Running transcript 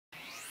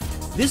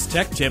This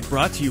tech tip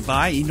brought to you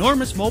by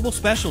Enormous Mobile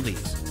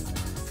Specialties.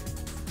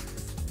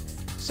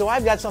 So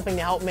I've got something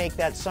to help make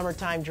that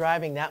summertime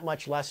driving that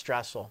much less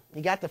stressful.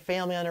 You got the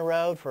family on the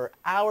road for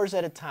hours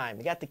at a time.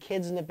 You got the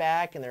kids in the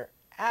back and they're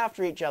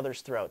after each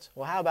other's throats.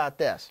 Well, how about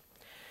this?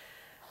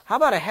 How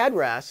about a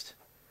headrest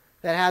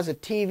that has a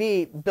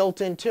TV built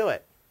into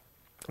it?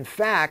 In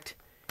fact,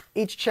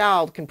 each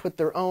child can put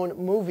their own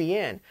movie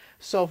in.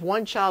 So if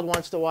one child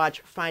wants to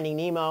watch Finding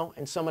Nemo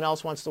and someone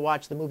else wants to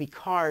watch the movie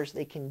Cars,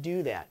 they can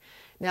do that.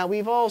 Now,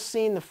 we've all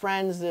seen the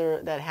friends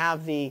that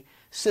have the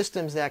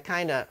systems that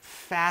kind of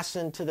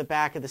fasten to the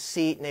back of the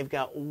seat and they've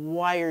got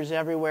wires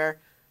everywhere.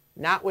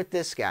 Not with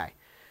this guy.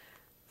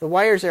 The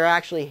wires are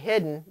actually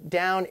hidden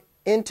down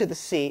into the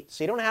seat,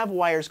 so you don't have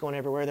wires going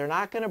everywhere. They're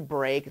not going to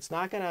break. It's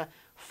not going to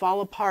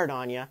fall apart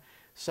on you.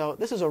 So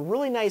this is a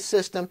really nice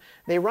system.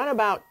 They run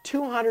about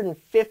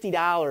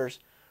 $250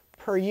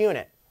 per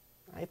unit.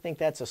 I think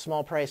that's a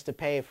small price to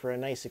pay for a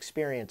nice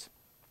experience.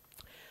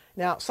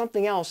 Now,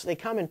 something else, they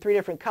come in 3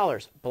 different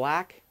colors,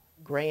 black,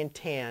 gray, and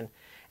tan.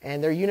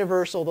 And they're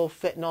universal. They'll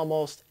fit in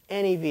almost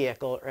any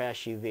vehicle or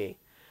SUV.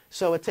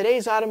 So with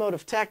today's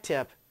automotive tech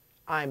tip,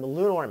 I'm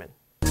Lou Norman.